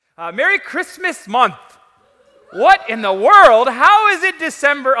Merry Christmas month. What in the world? How is it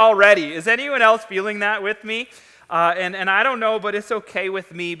December already? Is anyone else feeling that with me? And I don't know, but it's okay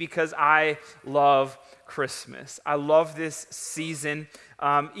with me because I love Christmas. I love this season.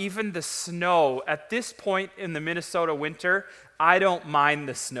 Even the snow. At this point in the Minnesota winter, I don't mind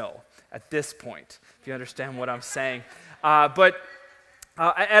the snow at this point, if you understand what I'm saying. But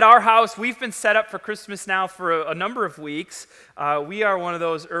at our house, we've been set up for Christmas now for a number of weeks. We are one of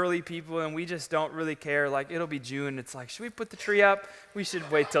those early people, and we just don't really care. Like, it'll be June. It's like, should we put the tree up? We should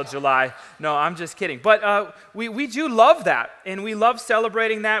wait till July. No, I'm just kidding. But we do love that, and we love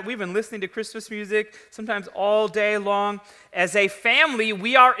celebrating that. We've been listening to Christmas music sometimes all day long. As a family,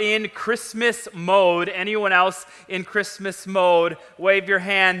 we are in Christmas mode. Anyone else in Christmas mode? Wave your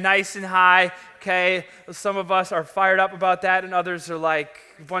hand nice and high. Okay, some of us are fired up about that, and others are like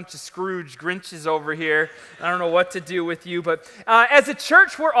a bunch of Scrooge Grinches over here. I don't know what to do with you, but as a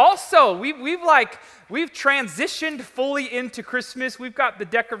church, we're also we've transitioned fully into Christmas. We've got the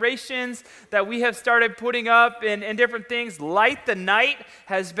decorations that we have started putting up and different things. Light the Night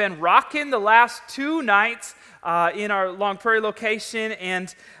has been rocking the last 2 nights in our Long Prairie location,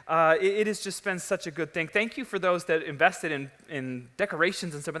 and it has just been such a good thing. Thank you for those that invested in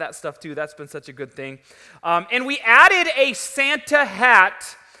decorations and some of that stuff too. That's been such a good thing. And we added a Santa hat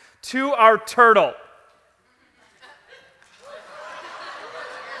to our turtle.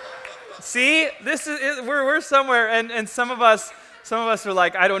 See, we're somewhere, and some of us are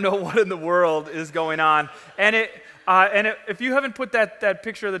like, I don't know what in the world is going on, and if you haven't put that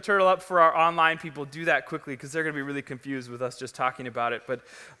picture of the turtle up for our online people, do that quickly because they're going to be really confused with us just talking about it. But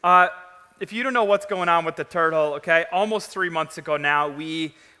if you don't know what's going on with the turtle, okay, almost 3 months ago now,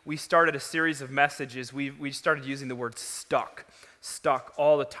 we started a series of messages. We started using the word stuck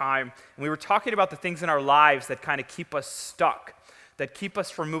all the time. And we were talking about the things in our lives that kind of keep us stuck, that keep us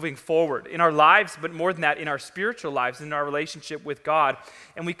from moving forward in our lives, but more than that, in our spiritual lives, in our relationship with God.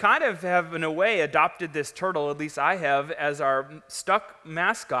 And we kind of have, in a way, adopted this turtle, at least I have, as our stuck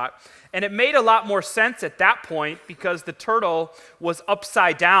mascot. And it made a lot more sense at that point because the turtle was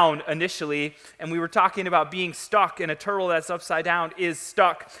upside down initially, and we were talking about being stuck, and a turtle that's upside down is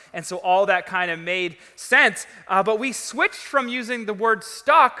stuck. And so all that kind of made sense. But we switched from using the word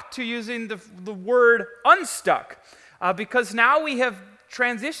stuck to using the word unstuck. Because now we have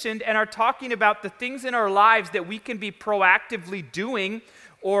transitioned and are talking about the things in our lives that we can be proactively doing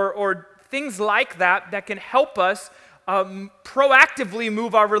or things like that can help us proactively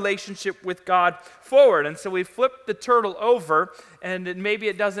move our relationship with God forward. And so we flipped the turtle over, and maybe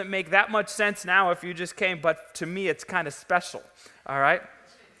it doesn't make that much sense now if you just came, but to me it's kind of special, all right?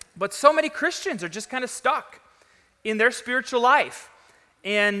 But so many Christians are just kind of stuck in their spiritual life,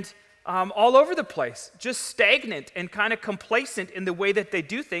 and all over the place, just stagnant and kind of complacent in the way that they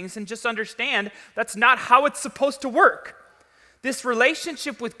do things, and just understand that's not how it's supposed to work. This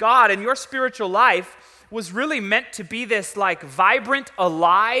relationship with God and your spiritual life was really meant to be this like vibrant,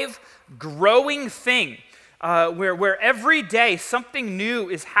 alive, growing thing where every day something new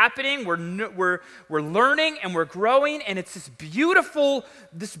is happening. We're learning and we're growing, and it's this beautiful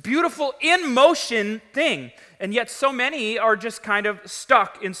in motion thing. And yet so many are just kind of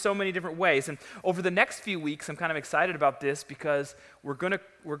stuck in so many different ways. And over the next few weeks, I'm kind of excited about this because we're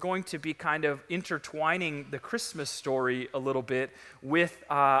going to be kind of intertwining the Christmas story a little bit with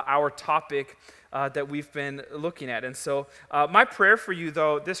our topic that we've been looking at. And so my prayer for you,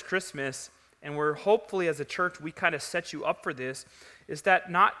 though, this Christmas, and we're hopefully as a church, we kind of set you up for this, is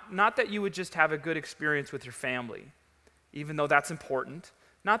that not that you would just have a good experience with your family, even though that's important.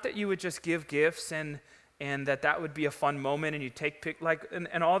 Not that you would just give gifts and that would be a fun moment and you take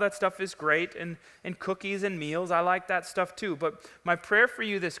and all that stuff is great, and cookies and meals, I like that stuff too. But my prayer for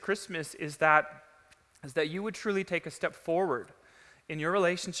you this Christmas is that you would truly take a step forward in your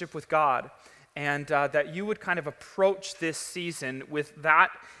relationship with God, and that you would kind of approach this season with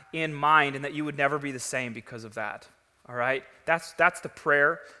that in mind, and that you would never be the same because of that. All right, that's the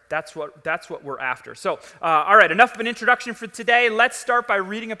prayer. That's what we're after. So, all right, enough of an introduction for today. Let's start by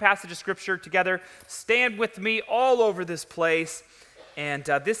reading a passage of Scripture together. Stand with me all over this place, and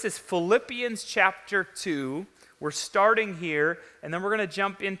this is Philippians chapter 2. We're starting here, and then we're going to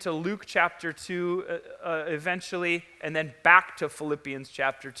jump into Luke chapter 2 eventually, and then back to Philippians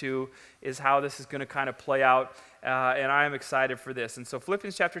chapter 2 is how this is going to kind of play out, and I am excited for this. And so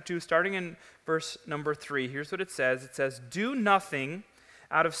Philippians chapter 2, starting in verse number 3, here's what it says. It says, "Do nothing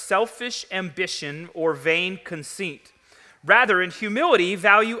out of selfish ambition or vain conceit. Rather, in humility,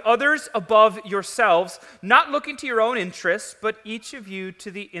 value others above yourselves, not looking to your own interests, but each of you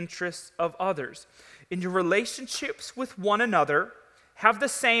to the interests of others. In your relationships with one another, have the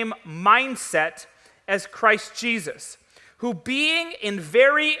same mindset as Christ Jesus, who being in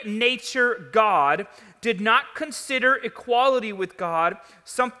very nature God, did not consider equality with God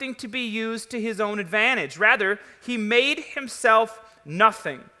something to be used to his own advantage. Rather, he made himself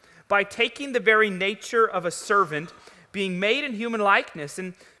nothing by taking the very nature of a servant, being made in human likeness,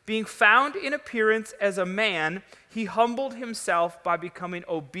 and being found in appearance as a man, he humbled himself by becoming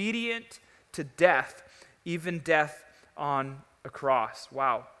obedient to death, even death on a cross.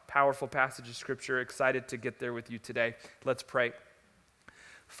 Wow, powerful passage of Scripture. Excited to get there with you today. Let's pray.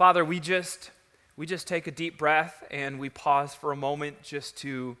 Father, we just take a deep breath and we pause for a moment just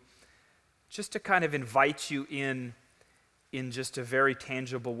to kind of invite you in just a very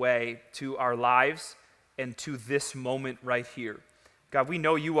tangible way to our lives and to this moment right here. God, we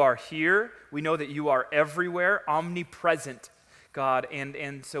know you are here. We know that you are everywhere, omnipresent, God.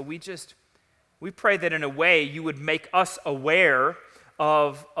 And so we pray that in a way you would make us aware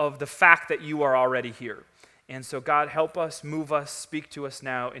of the fact that you are already here. And so God, help us, move us, speak to us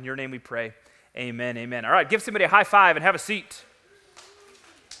now. In your name we pray. Amen, amen. All right, give somebody a high five and have a seat.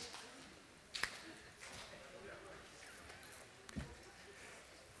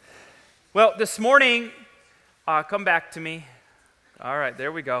 Well, this morning, come back to me. All right,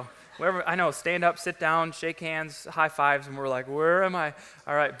 there we go. Wherever, I know, stand up, sit down, shake hands, high fives, and we're like, where am I?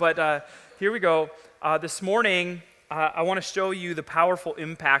 All right, but here we go. This morning, I want to show you the powerful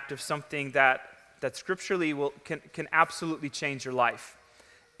impact of something that scripturally can absolutely change your life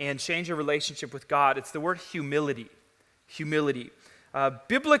and change your relationship with God. It's the word humility. Humility.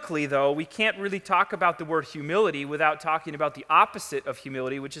 Biblically, though, we can't really talk about the word humility without talking about the opposite of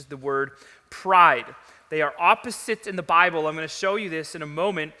humility, which is the word pride. They are opposites in the Bible. I'm going to show you this in a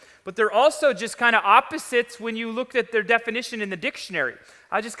moment, but they're also just kind of opposites when you look at their definition in the dictionary.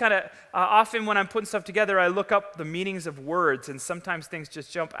 I just kind of, often when I'm putting stuff together, I look up the meanings of words, and sometimes things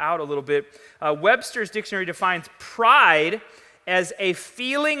just jump out a little bit. Webster's dictionary defines pride as a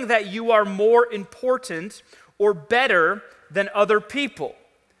feeling that you are more important or better than other people.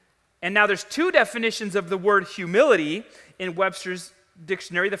 And now there's two definitions of the word humility in Webster's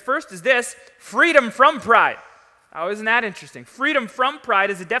dictionary. The first is this: freedom from pride. Oh, isn't that interesting? Freedom from pride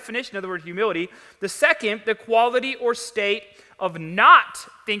is a definition of the word humility. The second, the quality or state of not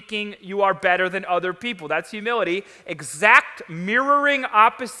thinking you are better than other people. That's humility. Exact mirroring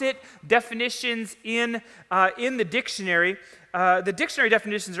opposite definitions in the dictionary. The dictionary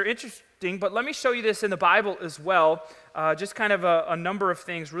definitions are interesting, but let me show you this in the Bible as well. Just kind of a number of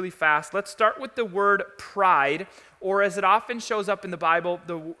things really fast. Let's start with the word pride, or as it often shows up in the Bible,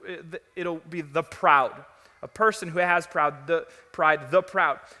 it'll be the proud. A person who has the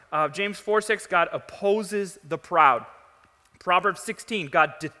proud. James 4:6, God opposes the proud. Proverbs 16,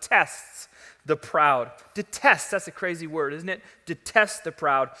 God detests the proud. Detests, that's a crazy word, isn't it? Detests the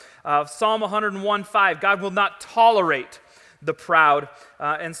proud. Psalm 101:5, God will not tolerate the proud.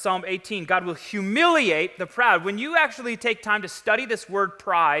 And Psalm 18, God will humiliate the proud. When you actually take time to study this word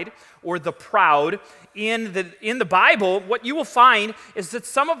pride or the proud in the Bible, what you will find is that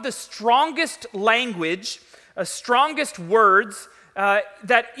some of the strongest language, strongest words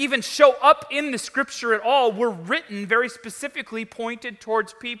that even show up in the scripture at all were written very specifically pointed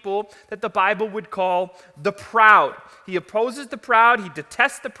towards people that the Bible would call the proud. He opposes the proud, he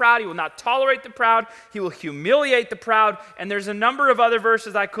detests the proud, he will not tolerate the proud, he will humiliate the proud, and there's a number of other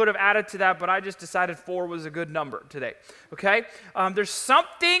verses I could have added to that, but I just decided 4 was a good number today, okay? There's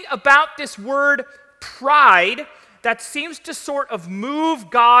something about this word pride that seems to sort of move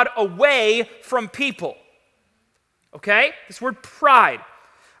God away from people. Okay? This word pride.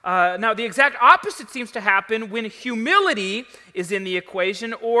 Now, the exact opposite seems to happen when humility is in the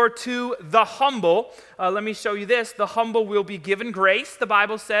equation, or to the humble. Let me show you this. The humble will be given grace, the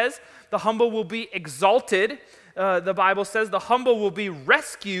Bible says. The humble will be exalted, the Bible says. The humble will be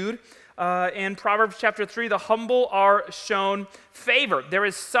rescued. In Proverbs chapter 3, the humble are shown favor. There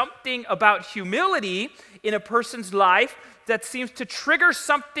is something about humility in a person's life that seems to trigger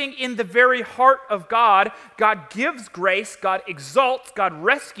something in the very heart of God. God gives grace, God exalts, God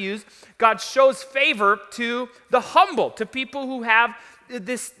rescues, God shows favor to the humble, to people who have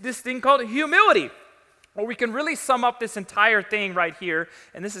this thing called humility. Or we can really sum up this entire thing right here,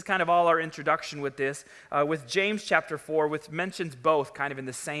 and this is kind of all our introduction with this, with James chapter 4, which mentions both kind of in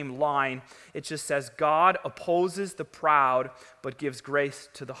the same line. It just says, God opposes the proud, but gives grace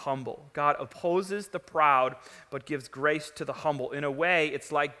to the humble. God opposes the proud, but gives grace to the humble. In a way,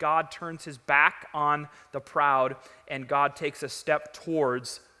 it's like God turns his back on the proud, and God takes a step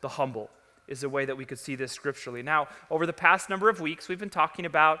towards the humble, is a way that we could see this scripturally. Now, over the past number of weeks, we've been talking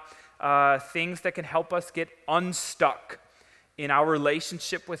about things that can help us get unstuck in our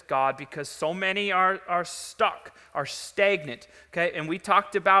relationship with God because so many are stuck, are stagnant. Okay, and we've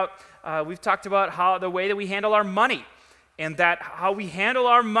talked about how the way that we handle our money, and that how we handle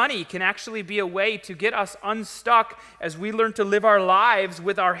our money can actually be a way to get us unstuck as we learn to live our lives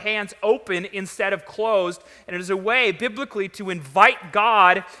with our hands open instead of closed. And it is a way, biblically, to invite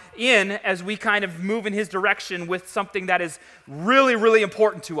God in as we kind of move in his direction with something that is really, really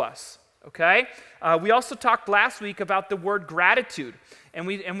important to us. Okay? We also talked last week about the word gratitude. And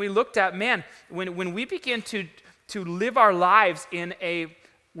we looked at, man, when we begin to live our lives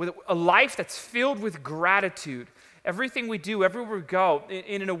with a life that's filled with gratitude, everything we do, everywhere we go,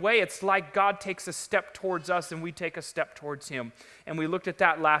 in a way, it's like God takes a step towards us and we take a step towards him. And we looked at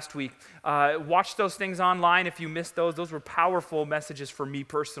that last week. Watch those things online if you missed those. Those were powerful messages for me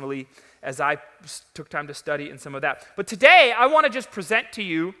personally as I took time to study and some of that. But today, I want to just present to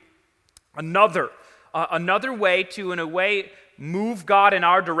you another way to, in a way, move God in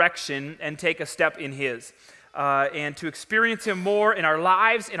our direction and take a step in his. And to experience him more in our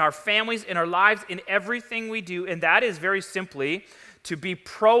lives, in our families, in our lives, in everything we do. And that is very simply to be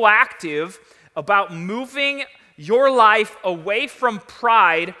proactive about moving your life away from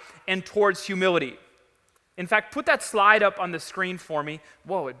pride and towards humility. In fact, put that slide up on the screen for me.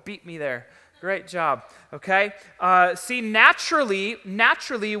 Whoa, it beat me there. Great job. Okay? See,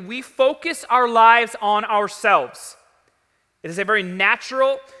 naturally, we focus our lives on ourselves. It is a very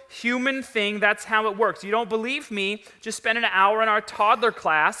natural human thing. That's how it works. You don't believe me? Just spend an hour in our toddler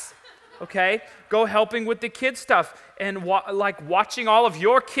class, okay? Go helping with the kids stuff and watching all of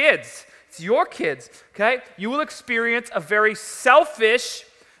your kids. It's your kids, okay? You will experience a very selfish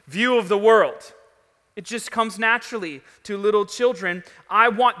view of the world. It just comes naturally to little children. I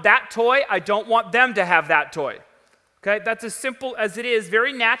want that toy. I don't want them to have that toy. Okay? That's as simple as it is.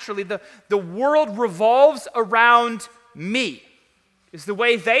 Very naturally, the world revolves around me, is the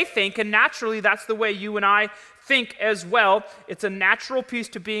way they think, and naturally that's the way you and I think as well. It's a natural piece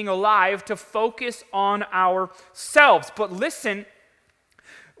to being alive to focus on ourselves. But listen,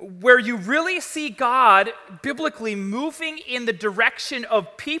 where you really see God biblically moving in the direction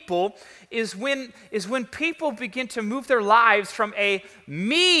of people is when people begin to move their lives from a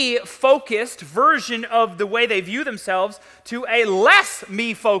me-focused version of the way they view themselves to a less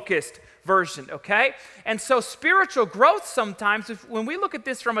me-focused version, okay? And so spiritual growth sometimes, when we look at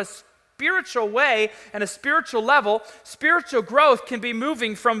this from a spiritual way and a spiritual level, spiritual growth can be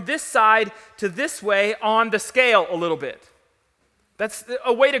moving from this side to this way on the scale a little bit. That's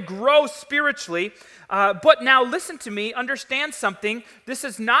a way to grow spiritually. But now listen to me, understand something. This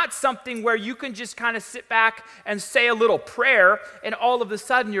is not something where you can just kind of sit back and say a little prayer and all of a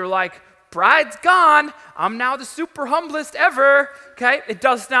sudden you're like, pride's gone. I'm now the super humblest ever. Okay? It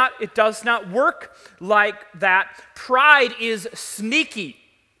does not work like that. Pride is sneaky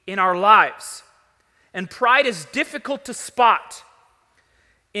in our lives. And pride is difficult to spot.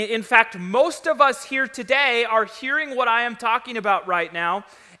 In fact, most of us here today are hearing what I am talking about right now,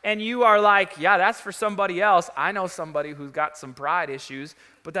 and you are like, yeah, that's for somebody else. I know somebody who's got some pride issues,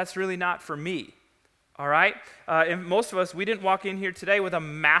 but that's really not for me. All right? And most of us, we didn't walk in here today with a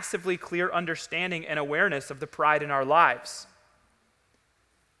massively clear understanding and awareness of the pride in our lives.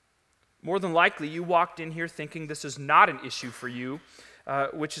 More than likely, you walked in here thinking this is not an issue for you,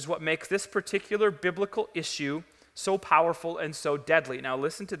 which is what makes this particular biblical issue so powerful and so deadly. Now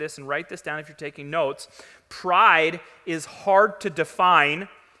listen to this and write this down if you're taking notes. Pride is hard to define,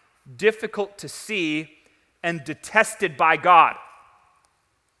 difficult to see, and detested by God.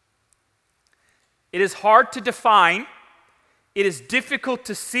 It is hard to define. It is difficult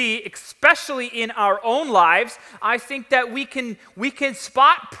to see, especially in our own lives. I think that we can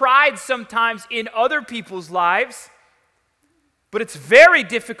spot pride sometimes in other people's lives, but it's very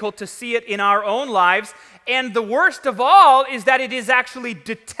difficult to see it in our own lives. And the worst of all is that it is actually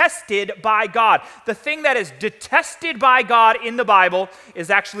detested by God. The thing that is detested by God in the Bible is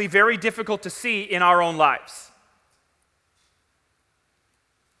actually very difficult to see in our own lives.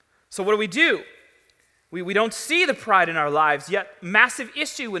 So what do? We don't see the pride in our lives, yet massive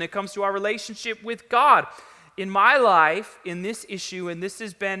issue when it comes to our relationship with God. In my life, in this issue, and this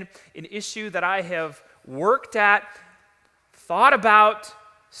has been an issue that I have worked at, thought about,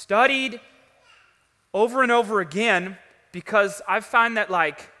 studied over and over again, because I find that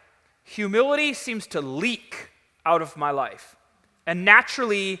humility seems to leak out of my life. And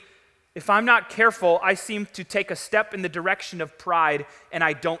naturally, if I'm not careful, I seem to take a step in the direction of pride and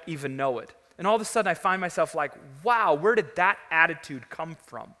I don't even know it. And all of a sudden I find myself like, wow, where did that attitude come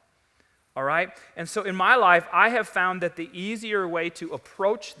from? All right? And so in my life, I have found that the easier way to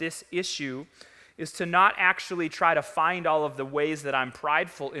approach this issue is to not actually try to find all of the ways that I'm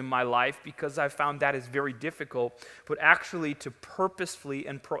prideful in my life, because I found that is very difficult, but actually to purposefully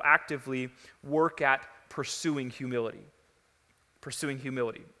and proactively work at pursuing humility. Pursuing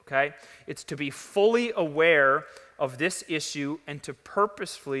humility, okay? It's to be fully aware of this issue and to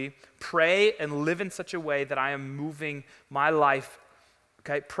purposefully pray and live in such a way that I am moving my life,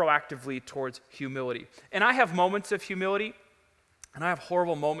 okay, proactively towards humility. And I have moments of humility, and I have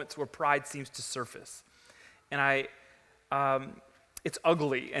horrible moments where pride seems to surface. And it's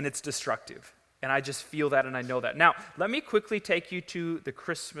ugly and it's destructive. And I just feel that and I know that. Now, let me quickly take you to the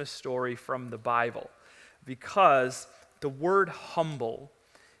Christmas story from the Bible, because the word humble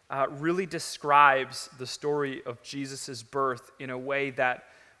really describes the story of Jesus' birth in a way that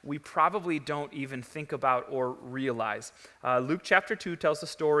we probably don't even think about or realize. Luke chapter 2 tells the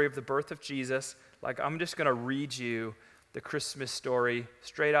story of the birth of Jesus. Like, I'm just going to read you the Christmas story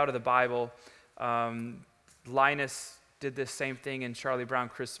straight out of the Bible. Linus did this same thing in Charlie Brown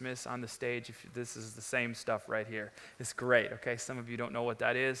Christmas on the stage. This is the same stuff right here. It's great, okay? Some of you don't know what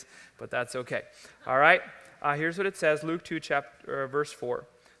that is, but that's okay. All right? Here's what it says, Luke 2, verse 4.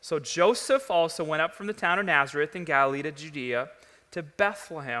 So Joseph also went up from the town of Nazareth in Galilee to Judea, to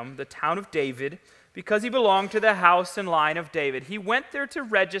Bethlehem, the town of David, because he belonged to the house and line of David. He went there to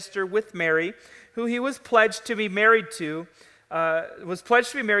register with Mary, who he was pledged to be married to,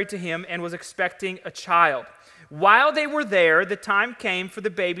 him, and was expecting a child. While they were there, the time came for the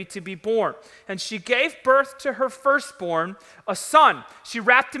baby to be born, and she gave birth to her firstborn, a son. She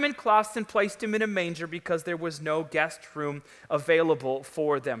wrapped him in cloths and placed him in a manger because there was no guest room available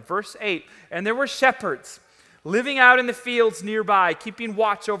for them. Verse 8, and there were shepherds living out in the fields nearby, keeping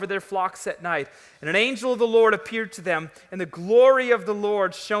watch over their flocks at night. And an angel of the Lord appeared to them, and the glory of the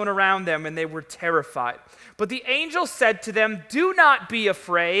Lord shone around them, and they were terrified. But the angel said to them, "Do not be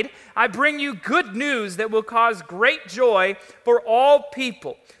afraid. I bring you good news that will cause great joy for all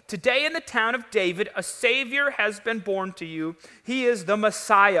people. Today in the town of David, a Savior has been born to you. He is the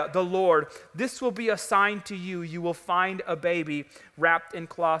Messiah, the Lord. This will be a sign to you. You will find a baby wrapped in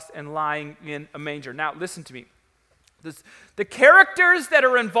cloths and lying in a manger." Now, listen to me. The characters that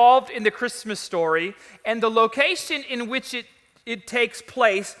are involved in the Christmas story and the location in which it takes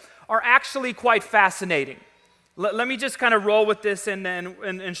place are actually quite fascinating. Let me just kind of roll with this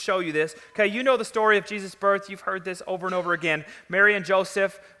and show you this. Okay, you know the story of Jesus' birth. You've heard this over and over again. Mary and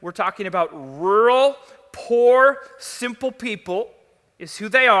Joseph, we're talking about rural, poor, simple people is who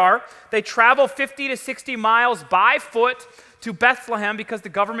they are. They travel 50 to 60 miles by foot to Bethlehem because the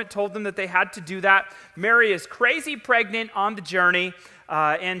government told them that they had to do that. Mary is crazy pregnant on the journey,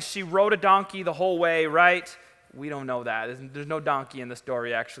 and she rode a donkey the whole way, right? We don't know that. There's no donkey in the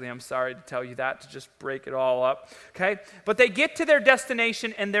story, actually. I'm sorry to tell you that, to just break it all up, okay? But they get to their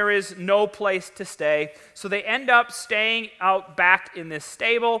destination, and there is no place to stay. So they end up staying out back in this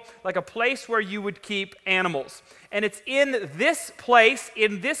stable, like a place where you would keep animals. And it's in this place,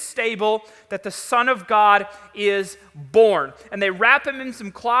 in this stable, that the Son of God is born. And they wrap him in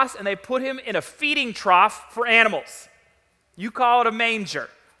some cloths, and they put him in a feeding trough for animals. You call it a manger.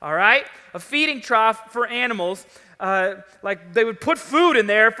 All right? A feeding trough for animals. Like they would put food in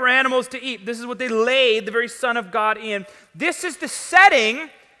there for animals to eat. This is what they laid the very Son of God in. This is the setting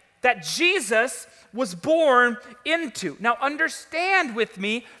that Jesus was born into. Now understand with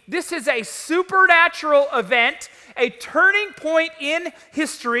me, this is a supernatural event, a turning point in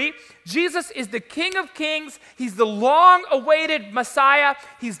history. Jesus is the King of Kings. He's the long-awaited Messiah.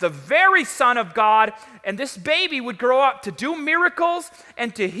 He's the very Son of God. And this baby would grow up to do miracles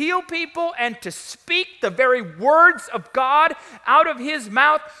and to heal people and to speak the very words of God out of his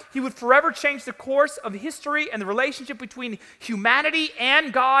mouth. He would forever change the course of history and the relationship between humanity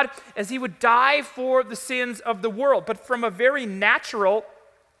and God as he would die for the sins of the world. But from a very natural,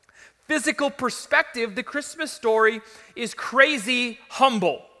 physical perspective, the Christmas story is crazy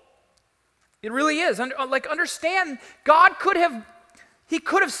humble. It really is. Understand, God could have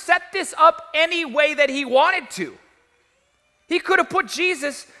set this up any way that he wanted to. He could have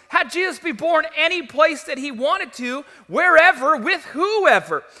had Jesus be born any place that he wanted to, wherever, with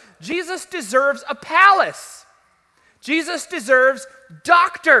whoever. Jesus deserves a palace. Jesus deserves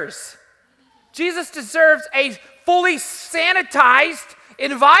doctors. Jesus deserves a fully sanitized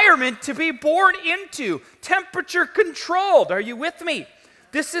environment to be born into, temperature controlled. Are you with me?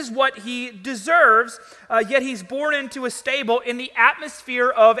 This is what he deserves, yet he's born into a stable in the atmosphere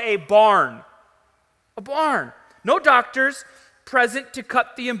of a barn. A barn. No doctors present to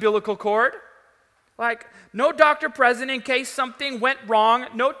cut the umbilical cord. Like, no doctor present in case something went wrong.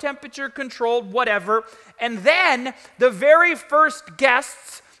 No temperature controlled, whatever. And then the very first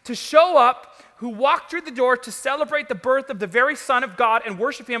guests to show up who walk through the door to celebrate the birth of the very Son of God and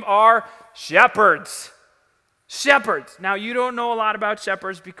worship him are shepherds. Shepherds. Now, you don't know a lot about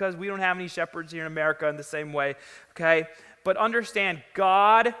shepherds because we don't have any shepherds here in America in the same way, okay? But understand,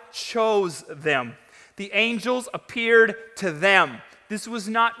 God chose them. The angels appeared to them. This was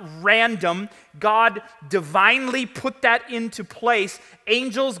not random. God divinely put that into place.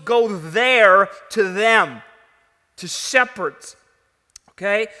 Angels go there to them, to shepherds.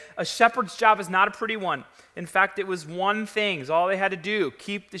 Okay? A shepherd's job is not a pretty one. In fact, it was one thing. It's all they had to do,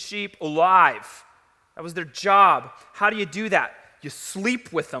 keep the sheep alive. That was their job. How do you do that? You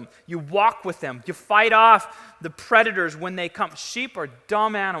sleep with them. You walk with them. You fight off the predators when they come. Sheep are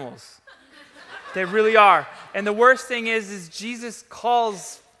dumb animals. They really are. And the worst thing is Jesus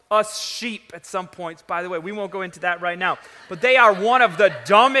calls us sheep at some points. By the way, we won't go into that right now. But they are one of the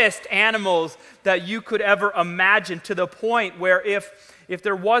dumbest animals that you could ever imagine, to the point where if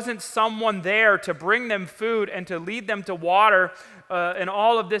there wasn't someone there to bring them food and to lead them to water and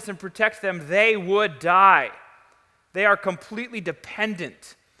all of this and protect them, they would die. They are completely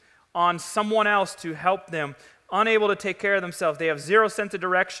dependent on someone else to help them, unable to take care of themselves. They have zero sense of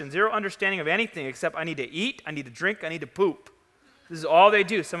direction, zero understanding of anything except I need to eat, I need to drink, I need to poop. This is all they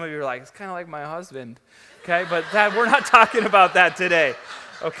do. Some of you are like, it's kind of like my husband. Okay, but we're not talking about that today.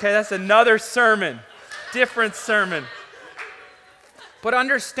 Okay, that's another sermon, different sermon. But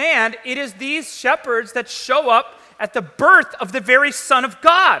understand, it is these shepherds that show up at the birth of the very Son of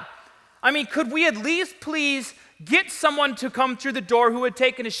God. I mean, could we at least please get someone to come through the door who had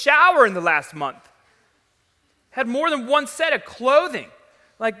taken a shower in the last month? Had more than one set of clothing.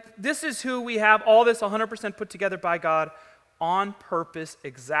 Like, this is who we have, all this 100% put together by God on purpose,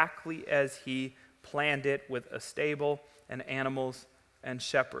 exactly as he planned it, with a stable and animals and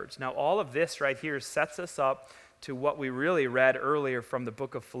shepherds. Now, all of this right here sets us up to what we really read earlier from the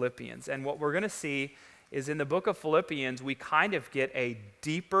book of Philippians. And what we're going to see is in the book of Philippians, we kind of get a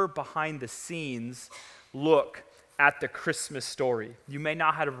deeper behind-the-scenes look at the Christmas story. You may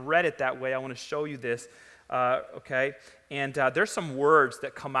not have read it that way. I want to show you this, okay? And there's some words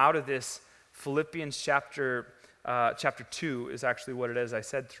that come out of this Philippians chapter 2 is actually what it is. I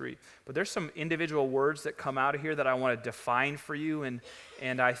said 3. But there's some individual words that come out of here that I want to define for you,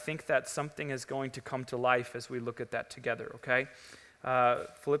 and I think that something is going to come to life as we look at that together, okay?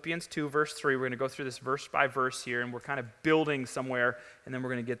 Philippians 2, verse 3. We're going to go through this verse by verse here, and we're kind of building somewhere, and then we're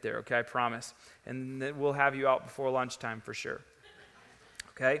going to get there, okay? I promise. And then we'll have you out before lunchtime for sure.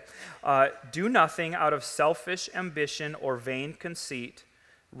 Okay? Do nothing out of selfish ambition or vain conceit.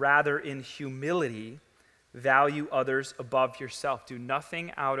 Rather, in humility, value others above yourself. Do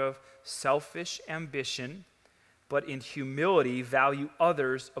nothing out of selfish ambition, but in humility, value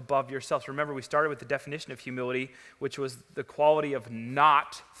others above yourselves. Remember, we started with the definition of humility, which was the quality of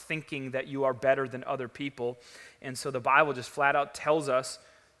not thinking that you are better than other people. And so the Bible just flat out tells us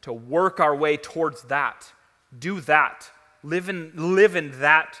to work our way towards that. Do that. Live in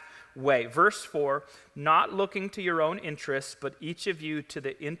that way. Verse 4, not looking to your own interests, but each of you to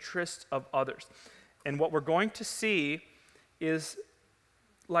the interest of others. And what we're going to see is,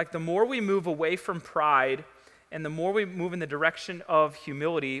 like, the more we move away from pride and the more we move in the direction of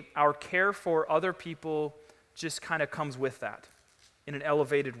humility, our care for other people just kind of comes with that in an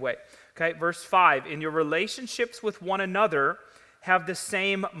elevated way. Okay, verse 5, in your relationships with one another, have the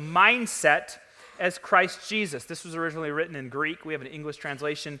same mindset as Christ Jesus. This was originally written in Greek. We have an English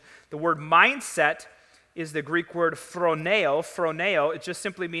translation. The word mindset is the Greek word phroneo. Phroneo, it just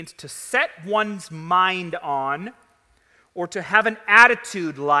simply means to set one's mind on, or to have an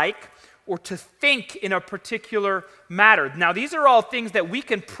attitude like, or to think in a particular matter. Now, these are all things that we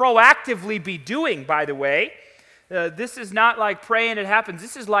can proactively be doing, by the way. This is not like pray and it happens.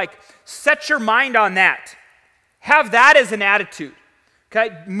 This is like set your mind on that. Have that as an attitude. Okay?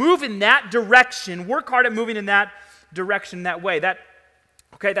 Move in that direction. Work hard at moving in that direction, that way.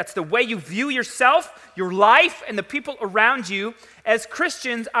 That's the way you view yourself, your life, and the people around you. As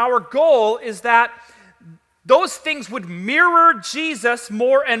Christians, our goal is that those things would mirror Jesus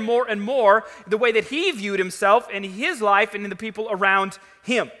more and more and more, the way that he viewed himself and his life and in the people around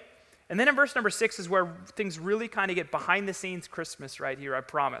him. And then in verse number 6 is where things really kind of get behind the scenes Christmas right here, I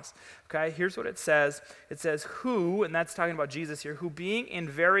promise. Okay, here's what it says. It says, who, and that's talking about Jesus here, who being in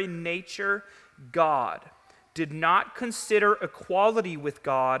very nature God, did not consider equality with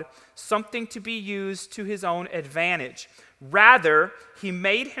God something to be used to his own advantage. Rather, he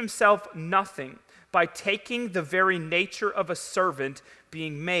made himself nothing by taking the very nature of a servant,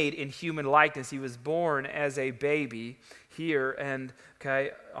 being made in human likeness. He was born as a baby here and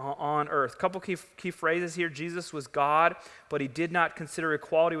on earth. A couple key phrases here. Jesus was God, but he did not consider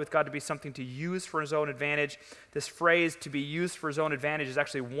equality with God to be something to use for his own advantage. This phrase, to be used for his own advantage, is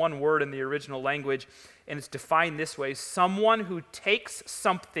actually one word in the original language, and it's defined this way: someone who takes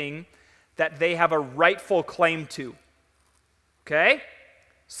something that they have a rightful claim to. Okay?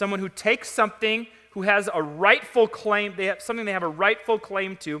 Someone who takes something, who has a rightful claim, they have something they have a rightful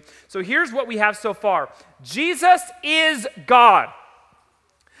claim to. So here's what we have so far. Jesus is God,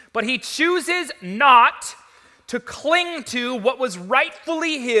 but he chooses not to cling to what was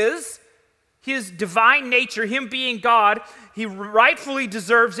rightfully his divine nature, him being God. He rightfully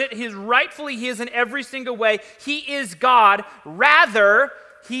deserves it. He's rightfully his in every single way. He is God. Rather,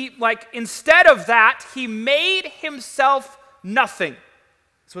 instead of that, he made himself nothing.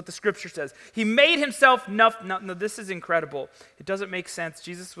 That's what the scripture says. He made himself nothing. No, this is incredible. It doesn't make sense.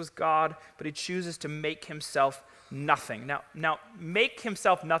 Jesus was God, but he chooses to make himself nothing. Now, make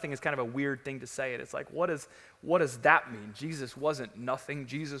himself nothing is kind of a weird thing to say. It's like, what does that mean? Jesus wasn't nothing.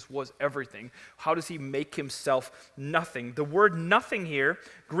 Jesus was everything. How does he make himself nothing? The word nothing here,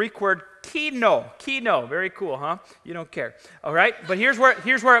 Greek word kino. Very cool, huh? You don't care. All right? But here's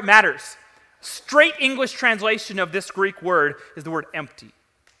where it matters. Straight English translation of this Greek word is the word empty.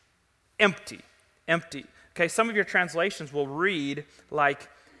 Empty. Okay, some of your translations will read like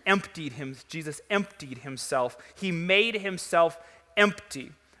Jesus emptied himself. He made himself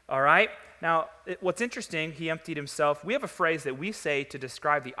empty. All right? Now, what's interesting, he emptied himself. We have a phrase that we say to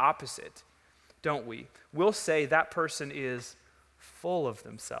describe the opposite, don't we? We'll say that person is full of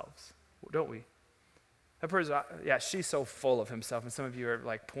themselves, don't we? That person, she's so full of himself. And some of you are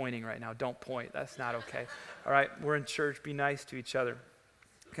like pointing right now. Don't point. That's not okay. All right? We're in church. Be nice to each other.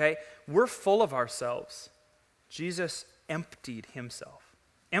 Okay? We're full of ourselves. Jesus emptied himself.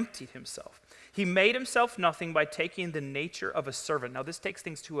 He made himself nothing by taking the nature of a servant. Now, this takes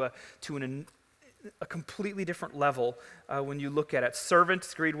things to a completely different level when you look at it. Servant,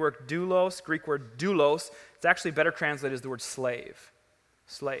 Greek word doulos. It's actually better translated as the word slave.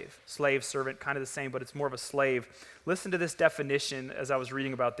 Slave, servant, kind of the same, but it's more of a slave. Listen to this definition as I was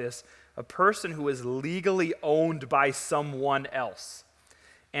reading about this. A person who is legally owned by someone else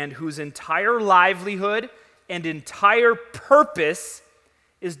and whose entire livelihood and entire purpose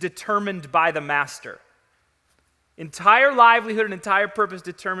is determined by the master. Entire livelihood and entire purpose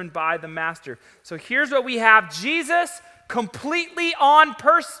determined by the master. So here's what we have. Jesus, completely on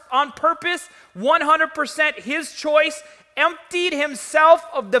purpose, 100% his choice, emptied himself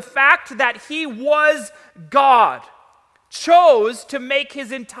of the fact that he was God. Chose to make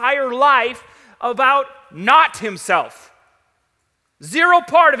his entire life about not himself. Zero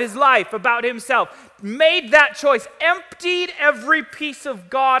part of his life about himself. Made that choice. Emptied every piece of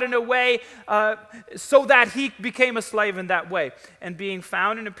God in a way so that he became a slave in that way. And being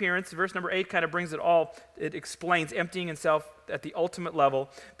found in appearance, verse number 8 kind of brings it all. It explains emptying himself at the ultimate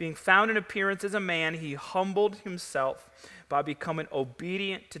level. Being found in appearance as a man, he humbled himself by becoming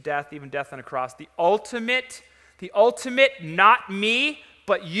obedient to death, even death on a cross. The ultimate, not me,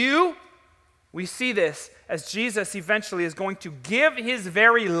 but you. We see this as Jesus eventually is going to give his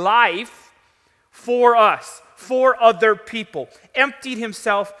very life for us, for other people. Emptied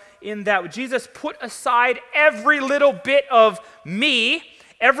himself in that. Jesus put aside every little bit of me,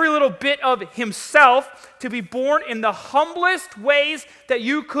 every little bit of himself to be born in the humblest ways that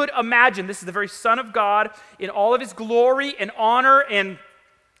you could imagine. This is the very Son of God in all of his glory and honor and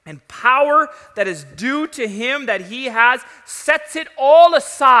power that is due to him that he has, sets it all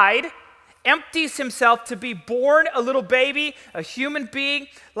aside, empties himself to be born a little baby, a human being.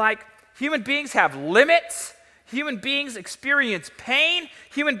 Like human beings have limits. Human beings experience pain.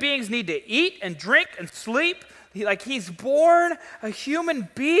 Human beings need to eat and drink and sleep. He's born a human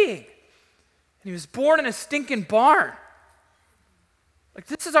being. And he was born in a stinking barn.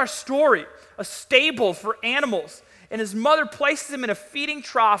 This is our story, a stable for animals. And his mother places him in a feeding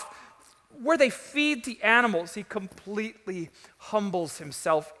trough where they feed the animals. He completely humbles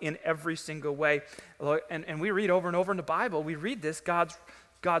himself in every single way. And we read over and over in the Bible, we read this, God's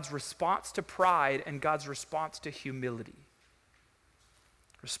response to pride and God's response to humility.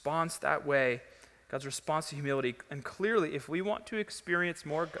 Response that way, God's response to humility. And clearly, if we want to experience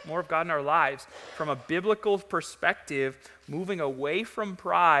more of God in our lives from a biblical perspective, moving away from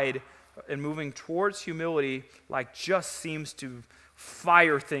pride and moving towards humility, just seems to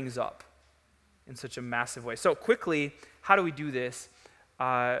fire things up in such a massive way. So quickly, how do we do this?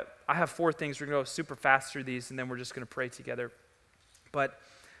 I have 4 things. We're going to go super fast through these, and then we're just going to pray together. But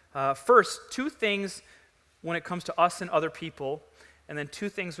First, two things when it comes to us and other people, and then two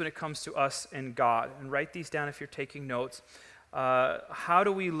things when it comes to us and God. And write these down if you're taking notes. How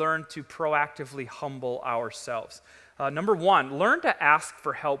do we learn to proactively humble ourselves? Number one, learn to ask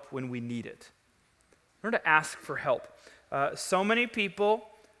for help when we need it. Learn to ask for help. So many people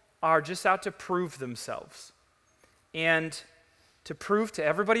are just out to prove themselves and to prove to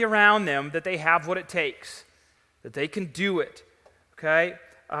everybody around them that they have what it takes, that they can do it, okay?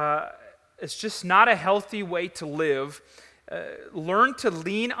 It's just not a healthy way to live. Learn to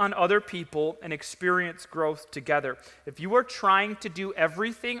lean on other people and experience growth together. If you are trying to do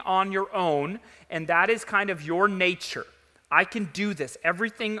everything on your own, and that is kind of your nature, I can do this,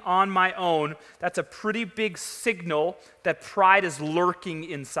 everything on my own, that's a pretty big signal that pride is lurking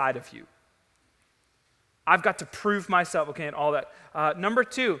inside of you. I've got to prove myself, okay, and all that. Number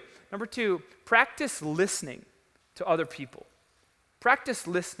two, practice listening to other people. Practice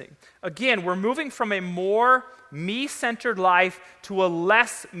listening. Again, we're moving from a more me-centered life to a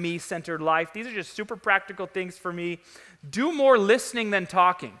less me-centered life. These are just super practical things for me. Do more listening than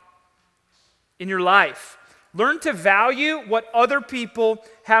talking in your life. Learn to value what other people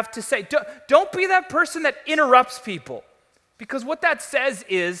have to say. Don't be that person that interrupts people, because what that says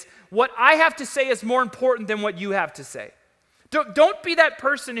is what I have to say is more important than what you have to say. Don't be that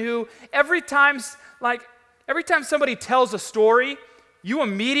person who every time somebody tells a story, you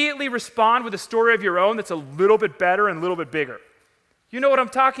immediately respond with a story of your own that's a little bit better and a little bit bigger. You know what I'm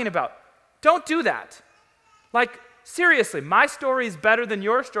talking about. Don't do that. Like, seriously, my story is better than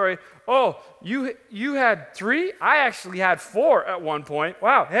your story. Oh, you had 3? I actually had 4 at one point.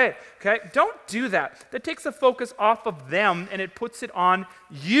 Wow, hey, okay. Don't do that. That takes the focus off of them and it puts it on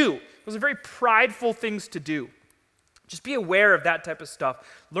you. Those are very prideful things to do. Just be aware of that type of stuff.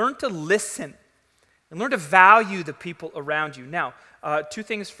 Learn to listen and learn to value the people around you. Now, two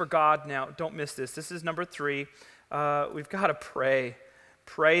things for God now. Don't miss this. This is number 3. We've got to pray.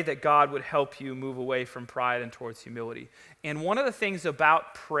 Pray that God would help you move away from pride and towards humility. And one of the things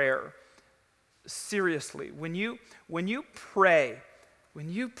about prayer, seriously, when you pray,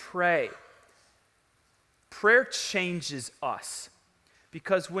 prayer changes us.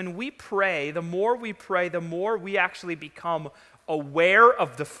 Because when we pray, the more we actually become aware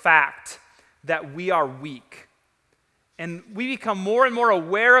of the fact that we are weak. And we become more and more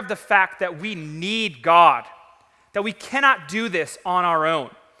aware of the fact that we need God, that we cannot do this on our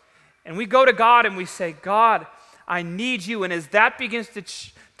own. And we go to God and we say, God, I need you. And as that begins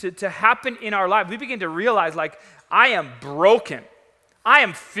to happen in our life, we begin to realize, like, I am broken. I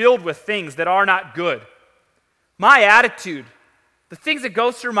am filled with things that are not good. My attitude, the things that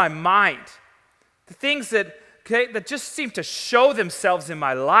go through my mind, the things that just seem to show themselves in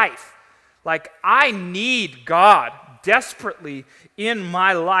my life. Like, I need God desperately in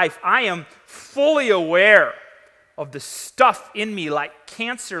my life. I am fully aware of the stuff in me, like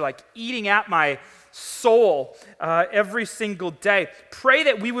cancer, like eating at my soul every single day. Pray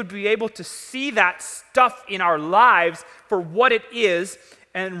that we would be able to see that stuff in our lives for what it is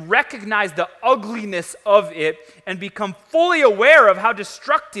and recognize the ugliness of it and become fully aware of how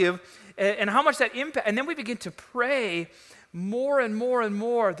destructive and how much that impact. And then we begin to pray more and more and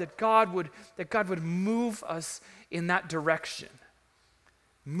more that God would move us in that direction.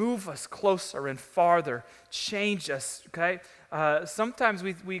 Move us closer and farther. Change us, okay? Sometimes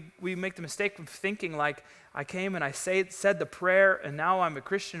we make the mistake of thinking like, I came and I said the prayer and now I'm a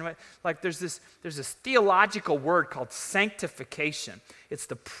Christian. Like there's this theological word called sanctification. It's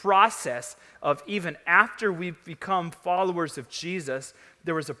the process of even after we've become followers of Jesus,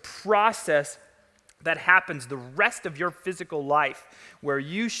 there was a process that happens the rest of your physical life where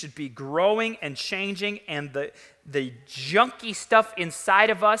you should be growing and changing, and the junky stuff inside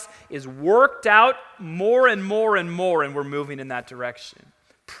of us is worked out more and more and more, and we're moving in that direction.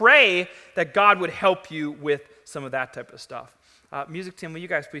 Pray that God would help you with some of that type of stuff. Music team, will you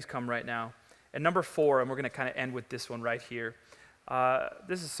guys please come right now? And number 4, and we're going to kind of end with this one right here.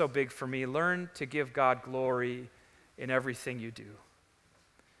 This is so big for me. Learn to give God glory in everything you do.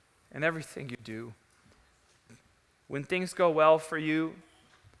 In everything you do. When things go well for you,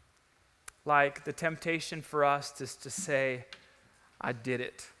 like the temptation for us is to say, I did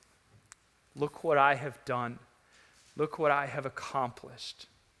it. Look what I have done. Look what I have accomplished.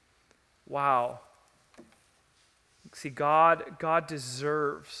 Wow. See, God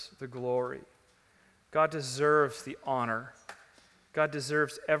deserves the glory. God deserves the honor. God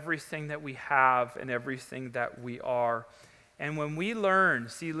deserves everything that we have and everything that we are. And when we learn,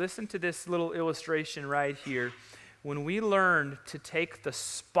 see, listen to this little illustration right here. When we learn to take the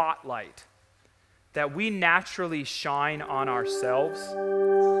spotlight that we naturally shine on ourselves,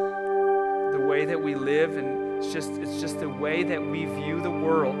 the way that we live, and it's just the way that we view the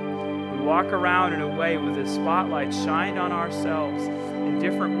world. We walk around in a way with a spotlight shined on ourselves in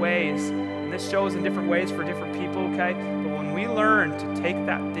different ways, and this shows in different ways for different people, okay? But when we learn to take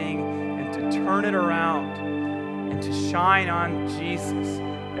that thing and to turn it around and to shine on Jesus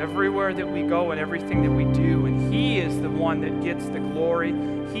everywhere that we go and everything that we do, and He is the one that gets the glory.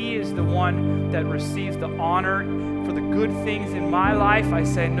 He is the one that receives the honor for the good things in my life. I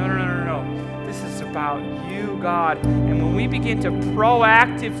say, no. This is about you, God. And when we begin to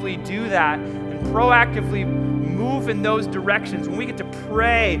proactively do that and proactively move in those directions, when we get to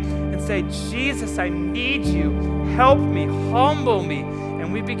pray and say, Jesus, I need you. Help me, humble me.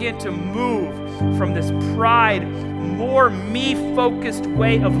 And we begin to move from this pride, more me-focused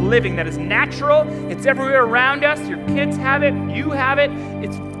way of living that is natural. It's everywhere around us. Your kids have it. You have it.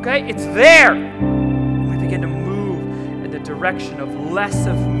 It's there. We begin to move in the direction of less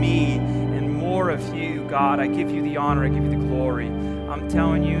of me and more of you, God. I give you the honor. I give you the glory. I'm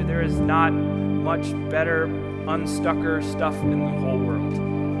telling you, there is not much better, unstucker stuff in the whole world.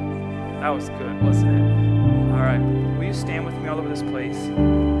 That was good, wasn't it? All right. Will you stand with me all over this place?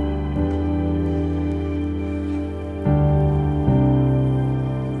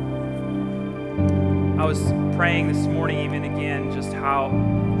 I was praying this morning even again just how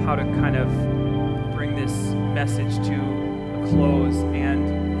to kind of bring this message to a close,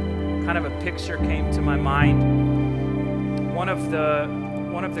 and kind of a picture came to my mind. One of the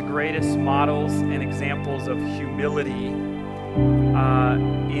greatest models and examples of humility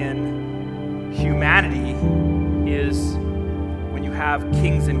in humanity is when you have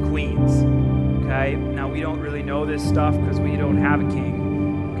kings and queens. Okay, now we don't really know this stuff because we don't have a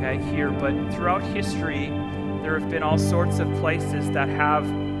king, okay, here, but throughout history there have been all sorts of places that have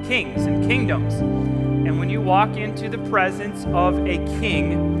kings and kingdoms, and when you walk into the presence of a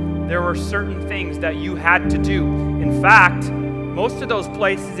king, there were certain things that you had to do. In fact, most of those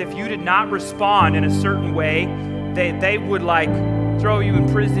places, if you did not respond in a certain way, they would like throw you in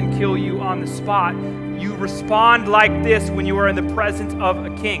prison, kill you on the spot. You respond like this when you are in the presence of a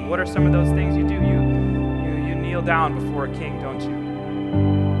king. What are some of those things you do? You kneel down before a king, don't you?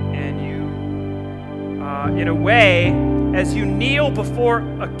 And you, in a way, as you kneel before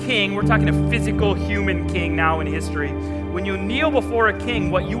a king, we're talking a physical human king now in history. When you kneel before a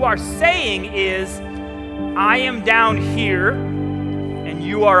king, what you are saying is, I am down here and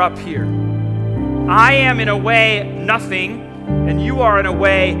you are up here. I am in a way nothing, and you are in a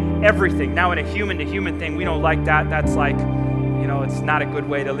way everything. Now in a human-to-human thing, we don't like that. That's like, it's not a good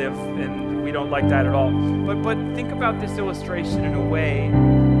way to live, and we don't like that at all. But think about this illustration in a way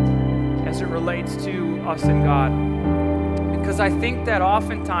as it relates to us and God. Because I think that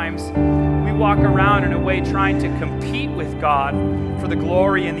oftentimes we walk around in a way trying to compete with God for the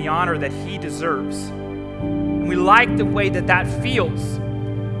glory and the honor that He deserves. And we like the way that feels.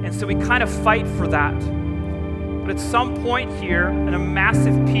 And so we kind of fight for that. But at some point here, and a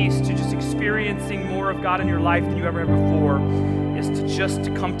massive piece to just experiencing more of God in your life than you ever had before, is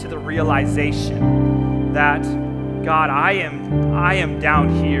to come to the realization that, God, I am down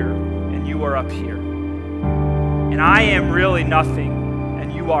here and you are up here. And I am really nothing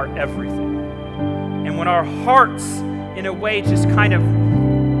and you are everything. And when our hearts, in a way, just kind of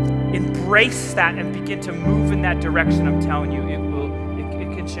embrace that and begin to move in that direction, I'm telling you, it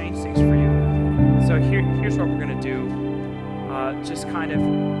can change things for you. So here's what we're going to do. Just kind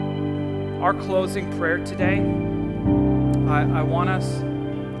of our closing prayer today. I want us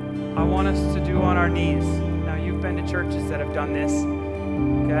to do on our knees. Now, you've been to churches that have done this,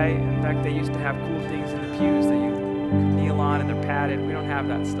 okay? In fact, they used to have cool things in the pews that you could kneel on and they're padded. We don't have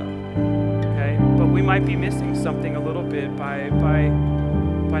that stuff, okay? But we might be missing something a little bit by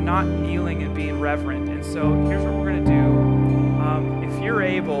not kneeling and being reverent. And so here's what we're going to do. If you're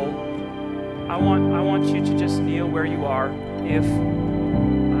able, I want you to just kneel where you are. If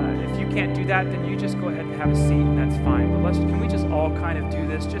you can't do that, then you just go ahead and have a seat, and that's fine. But can we just all kind of do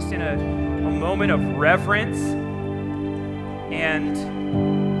this just in a moment of reverence and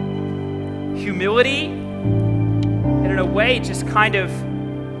humility, and in a way just kind of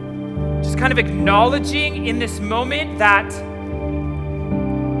acknowledging in this moment that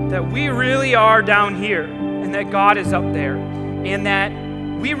we really are down here, and that God is up there, and that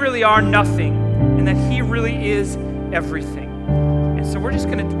we really are nothing, and that He really is everything. And so we're just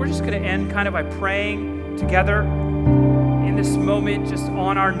gonna end kind of by praying together in this moment, just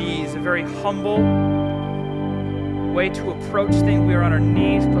on our knees, a very humble way to approach things. We are on our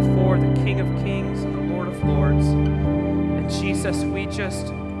knees before the King of Kings and the Lord of Lords. And Jesus, we just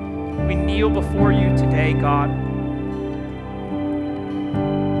We kneel before you today, God.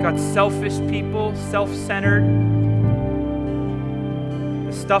 God, selfish people, self-centered,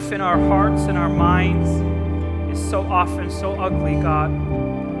 the stuff in our hearts and our minds is so often so ugly, God.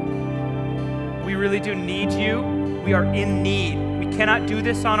 We really do need you. We are in need. We cannot do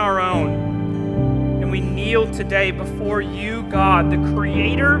this on our own. And we kneel today before you, God, the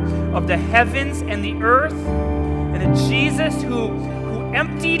creator of the heavens and the earth, and a Jesus who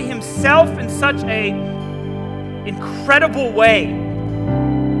emptied himself in such a incredible way,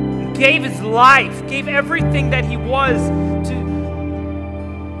 and gave his life, gave everything that he was to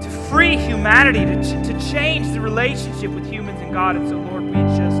free humanity, to change the relationship with humans and God. And so, Lord, we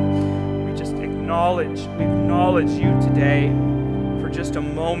just acknowledge you today for just a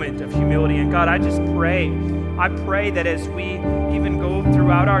moment of humility. And God, I pray that as we even go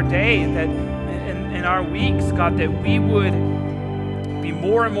throughout our day, that in our weeks, God, that we would be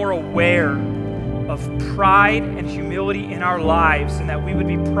more and more aware of pride and humility in our lives, and that we would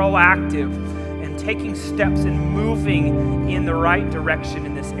be proactive and taking steps and moving in the right direction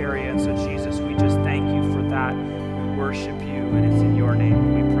in this area. And so, Jesus, we just thank you for that. We worship you, and it's in your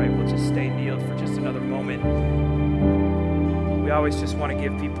name we pray. We'll just stay kneeled for just another moment. We always just want to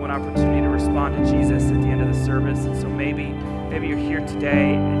give people an opportunity to respond to Jesus at the end of the service. And so maybe you're here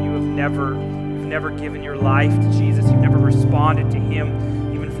today and you've never given your life to Jesus. You've never responded to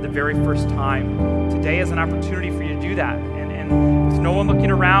him, even for the very first time. Today is an opportunity for you to do that. And with no one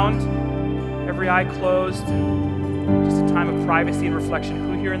looking around, every eye closed, and just a time of privacy and reflection,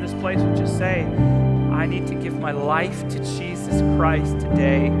 who here in this place would just say, I need to give my life to Jesus Christ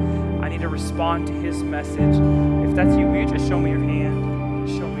today. I need to respond to his message. If that's you, will you just show me your hand?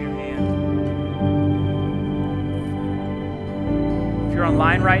 Just show me your hand. If you're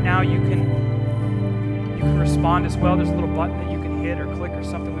online right now, you can respond as well. There's a little button that you can hit or click or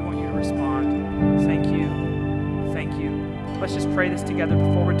something. We want you to respond. Thank you. Thank you. Let's just pray this together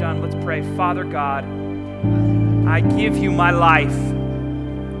before we're done. Let's pray. Father God, I give you my life.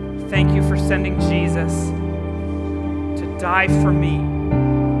 Thank you for sending Jesus to die for me.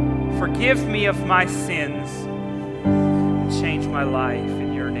 Forgive me of my sins and change my life.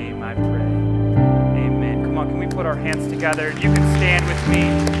 In your name I pray. Amen. Come on, can we put our hands together? You can stand with me.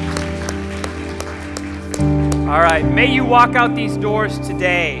 All right, may you walk out these doors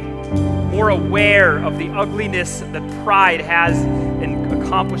today more aware of the ugliness that pride has and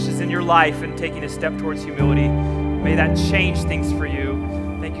accomplishes in your life, and taking a step towards humility. May that change things for you.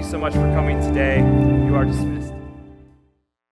 Thank you so much for coming today. You are dismissed.